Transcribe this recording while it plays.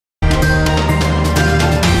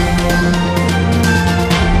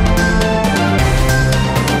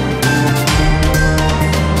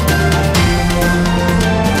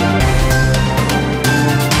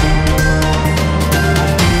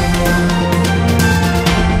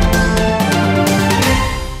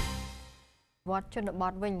ត្តជនប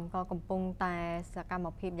ទវិញក៏កំពុងតែសកម្ម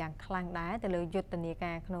ភាពយ៉ាងខ្លាំងដែរទៅលើយុទ្ធនា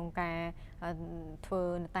ការក្នុងការធ្វើ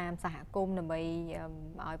តាមសហគមន៍ដើម្បី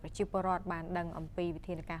ឲ្យប្រជាពលរដ្ឋបានដឹងអំពីវិ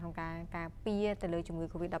ធានការក្នុងការការពារទៅលើជំងឺ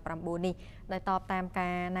Covid-19 នេះដោយតបតាមកា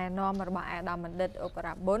រណែនាំរបស់អាដាមបណ្ឌិតឧប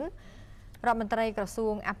រាបុនរដ្ឋមន្ត្រីក្រសួ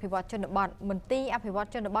ងអភិវឌ្ឍជនបទមន្ទីរអភិវឌ្ឍ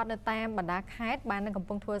ជនបទនៅតាមបណ្ដាខេត្តបាននឹងកំ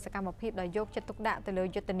ពុងធ្វើសកម្មភាពដោយយកចិត្តទុកដាក់ទៅលើ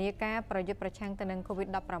យុទ្ធនាការប្រយុទ្ធប្រឆាំងទៅនឹង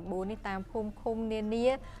Covid-19 នេះតាមភូមិឃុំនានា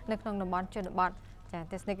នៅក្នុងតំបន់ជនបទចា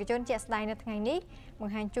ទស្សនិកជនជាក់ស្ដែងនៅថ្ងៃនេះប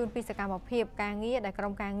ង្ហាញជូនពីសកម្មភាពការងារដែលក្រុ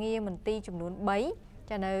មការងារមន្ទីរចំនួន3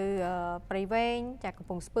ចានៅព្រៃវែងចាកំ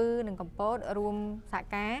ពង់ស្ពឺនិងកំពតរួមសហ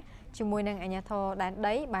ការជាមួយនឹងអាជ្ញាធរដែន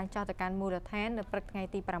ដីបានចោះទៅកាន់មូលដ្ឋាននៅព្រឹកថ្ងៃ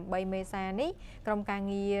ទី8មេសានេះក្រុមការ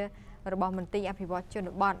ងាររបស់មន្ទីរអភិវឌ្ឍជន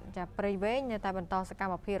បទចាព្រៃវែងនៅតែបន្តសក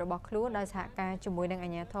ម្មភាពរបស់ខ្លួនដោយសហការជាមួយនឹងអា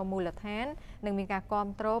ជ្ញាធរមូលដ្ឋាននិងមានការគាំ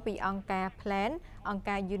ទ្រពីអង្គការ Plan អង្គ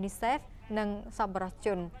ការ UNICEF និងសប្បុរសជ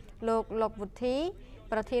នលោកវុធី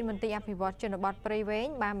ប្រធានមន្ទីរអភិវឌ្ឍជនបទព្រៃវែង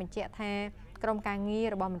បានបញ្ជាក់ថាក្រុមការងារ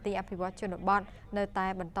របស់មន្ទីរអភិវឌ្ឍជនបទនៅតែ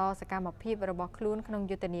បន្តសកម្មភាពរបស់ខ្លួនក្នុង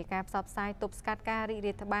យុទ្ធនាការផ្សព្វផ្សាយទប់ស្កាត់ការរីក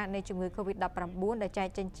រាលដាលនៃជំងឺ Covid-19 ដែលចែក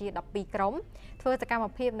ចេញជា12ក្រុមធ្វើសកម្ម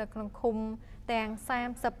ភាពនៅក្នុងឃុំទាំង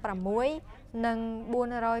36និង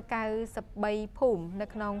493ភូមិនៅ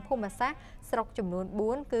ក្នុងភូមិសាស្ត្រស្រុកចំនួន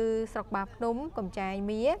4គឺស្រុកបាភ្នំកំចាយ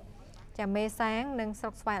មៀចាមេសាងនិងស្រុ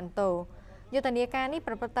កស្វាយអន្តោយុទ្ធនាការនេះ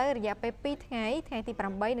ប្រព្រឹត្តទៅរយៈពេល2ថ្ងៃថ្ងៃទី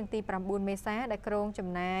8និងទី9មេសាដែលក្រុងចំ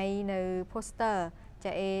ណាយនៅ poster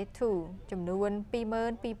ចា A2 ចំនួន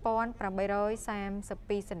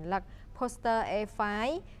 22,832 សន្លឹក poster A5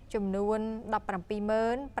 ចំនួន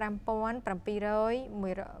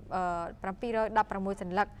 17,716 ស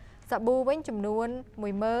ន្លឹកសាប៊ូវិញចំនួន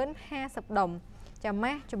 10,050 ដុំចា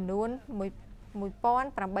ម៉ាស់ចំនួន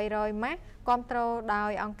1,800 ម៉ាស់គ្រប់គ្រងដោ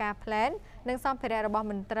យអង្គការ Plan និងសម្ភារៈរបស់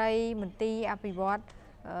មន្ត្រីមន្ទីរអភិវឌ្ឍ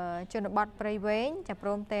ជនបទព្រៃវែងចាព្រ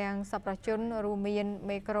មទាំងសប្បុរសជនរួមមាន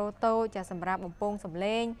មេក្រូតូចចាសម្រាប់បំពង់សម្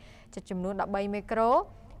លេងចាចំនួន13មេក្រូ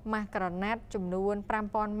ម៉ាស់ក្រណាត់ចំនួន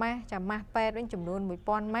 5,000 ម៉ាស់ចាម៉ាស់ពេទ្យវិញចំនួន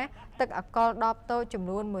 1,000 ម៉ាស់ទឹកអាល់កុលដបតូចចំ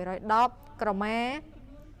នួន100ដបក្រមា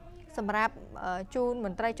សម្រាប់ជូនម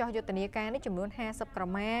ន្ត្រីចោះយុទ្ធនាការនេះចំនួន50ក្រ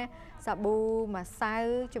មាសាប៊ូម្សៅ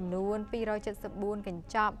ចំនួន274កញ្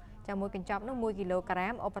ចប់ចាមួយកញ្ចប់នោះ1គីឡូក្រា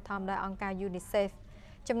មឧបត្ថម្ភដោយអង្គការ UNICEF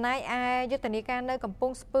ចំណែកឯយុទ្ធនាការនៅកំព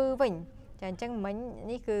ង់ស្ពឺវិញចាអញ្ចឹងមិញ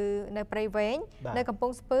នេះគឺនៅព្រៃវែងនៅកំព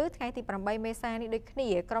ង់ស្ពឺថ្ងៃទី8មេសានេះដូចគ្នា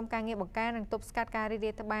ក្រុមការងារបង្ការនិងទប់ស្កាត់ការរីករា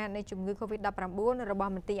លដាលនៃជំងឺ Covid-19 រប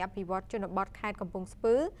ស់មន្ទីរអភិវឌ្ឍជនបទខេត្តកំពង់ស្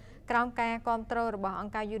ពឺក្រោមការគ្រប់គ្រងរបស់អ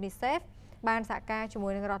ង្គការ UNICEFបានសហការជាមួ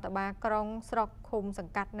យនឹងរដ្ឋបាលក្រុងស្រុកឃុំស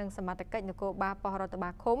ង្កាត់និងសមត្ថកិច្ចនគរបាលប៉ុស្តិ៍រដ្ឋបា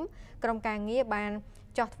លឃុំក្រុមការងារបាន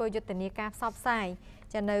ចោះធ្វើយុទ្ធនាការផ្សព្វផ្សាយ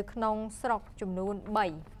ចានៅក្នុងស្រុកចំនួន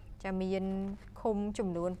3ចាមានឃុំចំ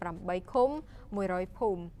នួន8ឃុំ100ភូ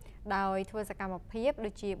មិដោយធ្វើសកម្មភាពដូ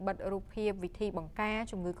ចជាបិទរូបភាពវិធីបង្ការ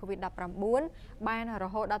ជំងឺ Covid-19 បានរ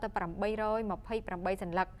ហូតដល់ទៅ828ស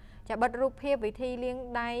ន្លឹកចាបិទរូបភាពវិធីលាង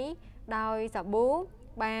ដៃដោយសាប៊ូ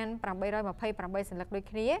បាន828សន្លឹកដូច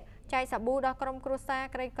គ្នាចែកសាប៊ូដល់ក្រុមគ្រួសារ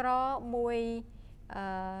ក្រីក្រ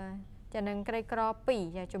1ចានឹងក្រីក្រ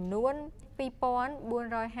2ចាចំនួន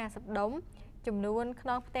 2,450 ដុំចំនួនខ្ន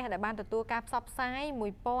ងផ្ទះដែលបានទទួលការផ្សព្វផ្សាយ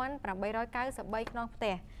 1,893 ខ្នងផ្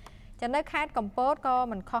ទះចានៅខេត្តកំពតក៏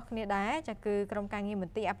មិនខុសគ្នាដែរចាគឺក្រុមការងារម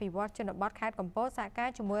ន្ទីរអភិវឌ្ឍជនបទខេត្តកំពតសហការ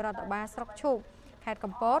ជាមួយរដ្ឋបាលស្រុកឈូកខេត្ត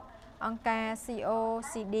កំពតអង្គការ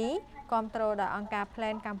COCD គ្រប់គ្រងដោយអង្គការ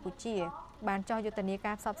Plan កម្ពុជាបានចោះយុទ្ធនា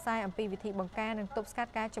ការផ្សព្វផ្សាយអំពីវិធីបង្ការនិងទប់ស្កា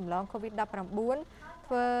ត់ការចម្លង Covid-19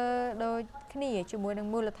 ធ្វើដូចគ្នាជាមួយនឹង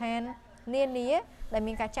មូលដ្ឋាននានាដែល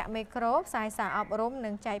មានការចាក់មេក្រូផ្សាយសារអប់រំនិ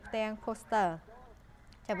ងចែកផ្ទាំង poster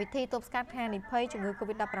ចាវិធីទប់ស្កាត់ហានិភ័យជំងឺ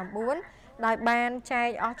Covid-19 ដោយបានចែក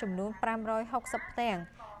អស់ចំនួន560ផ្ទាំង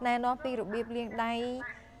ណែនាំពីរបៀបលាងដៃ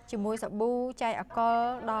ជាមួយសាប៊ូចែកអាល់កុល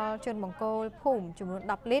ដល់ជនបង្គោលភូមិចំនួន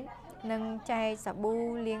10លីត្រនិងចែកសាប៊ូ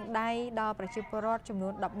លាងដៃដល់ប្រជាពលរដ្ឋចំនួ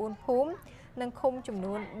ន14ភូមិនិងឃុំចំ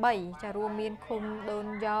នួន3ចារួមមានឃុំដូន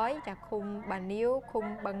យ៉យចាឃុំបានីវឃុំ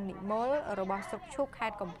បឹងនិមលរបស់ស្រុកឈូកខេ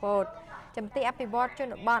ត្តកំពតចំទីអភិវឌ្ឍជ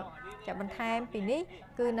នបទចាបន្ថែមពីនេះ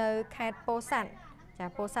គឺនៅខេត្តពោធិ៍សាត់ចា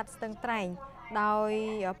ពោធិ៍សាត់ស្ទឹងត្រែងដោយ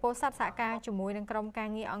ពោធិ៍សាត់សហការជាមួយនឹងក្រុមការ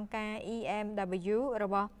ងារអង្គការ EMW រ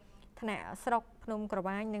បស់ថ្នាក់ស្រុកភ្នំក្រ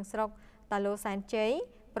វាញនិងស្រុកតាឡូសែនជ័យ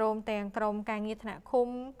ព្រមទាំងក្រុមការងារថ្នាក់ឃុំ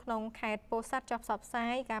ក្នុងខេត្តពោធិ៍សាត់ចុះផ្សព្វផ្សា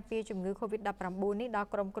យការពារជំងឺ Covid-19 នេះដល់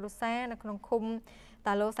ក្រុមគ្រួសារនៅក្នុងឃុំ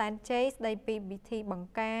តាឡូសែនជ័យស្ដីពីវិធីបង្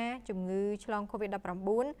ការជំងឺឆ្លង Covid-19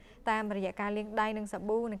 តាមរយៈការលាងដៃនឹងសា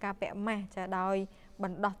ប៊ូនិងការពាក់ម៉ាស់ចាដោយប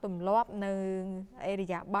ណ្ដោះទម្លាប់នៅអេរិ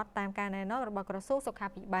យាបថតាមការណែនាំរបស់ក្រសួងសុខា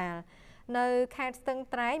ភិបាលនៅខេត្តស្ទឹង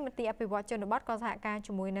ត្រែងមន្ទីរអភិវឌ្ឍជនបទក៏សហការ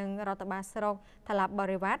ជាមួយនឹងរដ្ឋបាលស្រុកថ្លាប់ប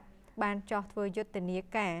រិវត្ត បានចោះធ្វើយុទ្ធនា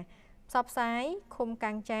ការផ្សព្វផ្សាយឃុំ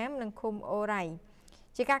កាំងចាមនិងឃុំអូរ៉ៃ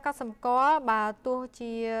ជាការកត់សម្គាល់បើទោះ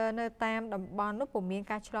ជានៅតាមតំបន់នោះពុំមាន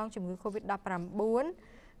ការឆ្លងជំងឺ COVID-19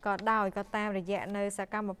 ក៏ដោយក៏តាមរយៈនៅស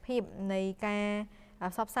កម្មភាពនៃការ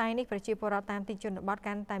ផ្សព្វផ្សាយនេះប្រជាពលរដ្ឋតាមទីជនបទ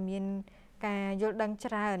កាន់តែមានការយល់ដឹង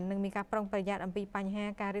ច្រើននិងមានការប្រុងប្រយ័ត្នអំពីបញ្ហា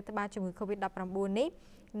ការរាតត្បាតជំងឺ COVID-19 នេះ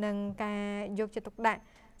និងការយកចិត្តទុកដាក់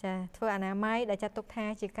ចាធ្វើអនាម័យដែលចាត់ទុកថា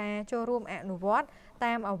ជាការចូលរួមអនុវត្ត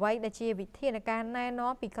តាមអ្វីដែលជាវិធានការណែ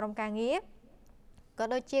នាំពីក្រមការងារក៏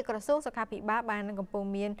ដូចជាក្រសួងសុខាភិបាលបានកំពុង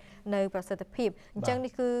មាននៅប្រសិទ្ធភាពអញ្ចឹង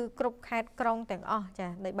នេះគឺគ្រប់ខេត្តក្រុងទាំងអស់ចា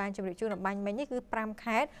ដែលបានជម្រាបជូនអំបញ្ញមិញនេះគឺ5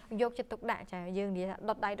ខេត្តយកចិត្តទុកដាក់ចាយើងនិយាយថា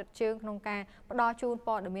ដុតដៃដុតជើងក្នុងការផ្ដល់ជូន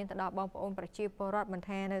ព័ត៌មានទៅដល់បងប្អូនប្រជាពលរដ្ឋមិន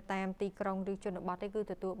ថានៅតាមទីក្រុងឬជនបទទេគឺ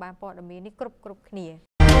ទទួលបានព័ត៌មាននេះគ្រប់គ្នា